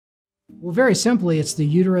Well, very simply, it's the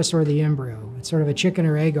uterus or the embryo. It's sort of a chicken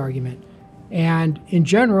or egg argument. And in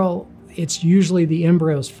general, it's usually the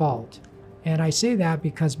embryo's fault. And I say that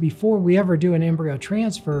because before we ever do an embryo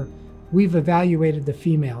transfer, we've evaluated the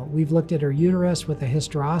female. We've looked at her uterus with a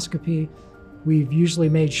hysteroscopy. We've usually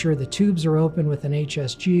made sure the tubes are open with an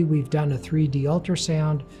HSG. We've done a 3D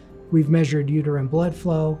ultrasound. We've measured uterine blood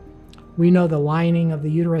flow. We know the lining of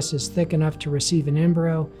the uterus is thick enough to receive an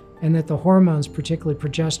embryo and that the hormones, particularly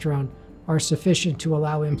progesterone, are sufficient to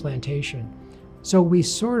allow implantation. So we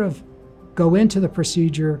sort of go into the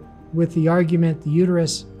procedure with the argument the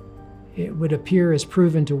uterus, it would appear, is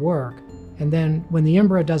proven to work. And then when the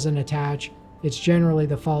embryo doesn't attach, it's generally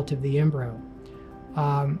the fault of the embryo.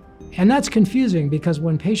 And that's confusing because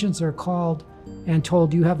when patients are called and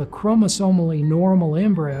told you have a chromosomally normal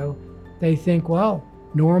embryo, they think, well,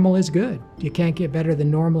 normal is good. You can't get better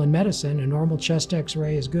than normal in medicine. A normal chest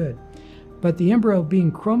X-ray is good. But the embryo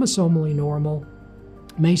being chromosomally normal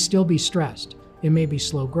may still be stressed. It may be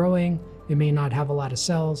slow growing. It may not have a lot of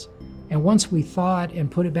cells. And once we thaw it and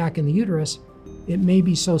put it back in the uterus, it may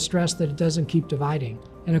be so stressed that it doesn't keep dividing.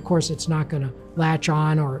 And of course, it's not going to latch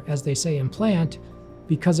on, or as they say, implant,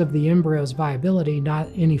 because of the embryo's viability, not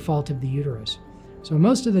any fault of the uterus. So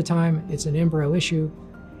most of the time, it's an embryo issue.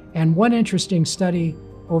 And one interesting study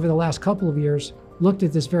over the last couple of years looked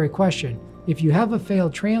at this very question. If you have a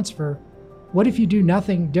failed transfer, what if you do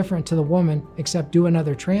nothing different to the woman except do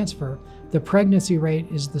another transfer? The pregnancy rate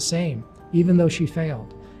is the same, even though she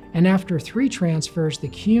failed. And after 3 transfers, the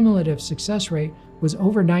cumulative success rate was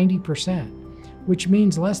over 90%, which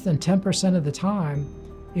means less than 10% of the time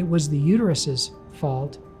it was the uterus's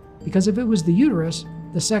fault, because if it was the uterus,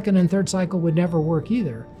 the second and third cycle would never work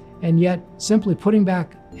either. And yet, simply putting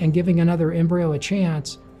back and giving another embryo a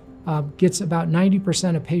chance gets about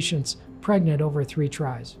 90% of patients pregnant over 3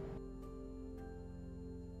 tries.